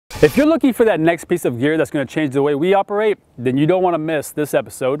If you're looking for that next piece of gear that's going to change the way we operate, then you don't want to miss this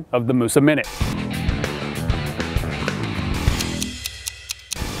episode of the Musa Minute.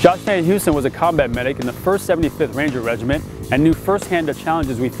 Josh Van Houston was a combat medic in the 1st 75th Ranger Regiment and knew firsthand the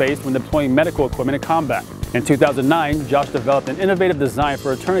challenges we faced when deploying medical equipment in combat. In 2009, Josh developed an innovative design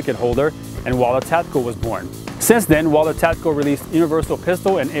for a tourniquet holder, and Waller Tactical was born. Since then, Waller Tactical released universal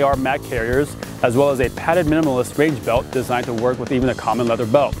pistol and AR mag carriers, as well as a padded minimalist range belt designed to work with even a common leather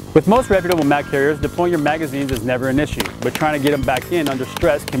belt. With most reputable mag carriers, deploying your magazines is never an issue, but trying to get them back in under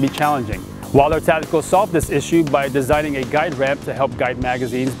stress can be challenging. Waller Tactical solved this issue by designing a guide ramp to help guide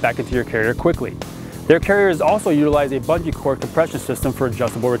magazines back into your carrier quickly. Their carriers also utilize a bungee cord compression system for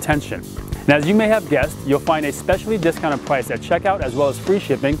adjustable retention. And as you may have guessed, you'll find a specially discounted price at checkout as well as free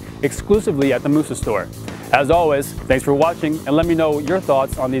shipping exclusively at the Musa store. As always, thanks for watching, and let me know your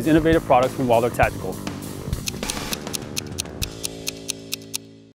thoughts on these innovative products from Waller Tactical.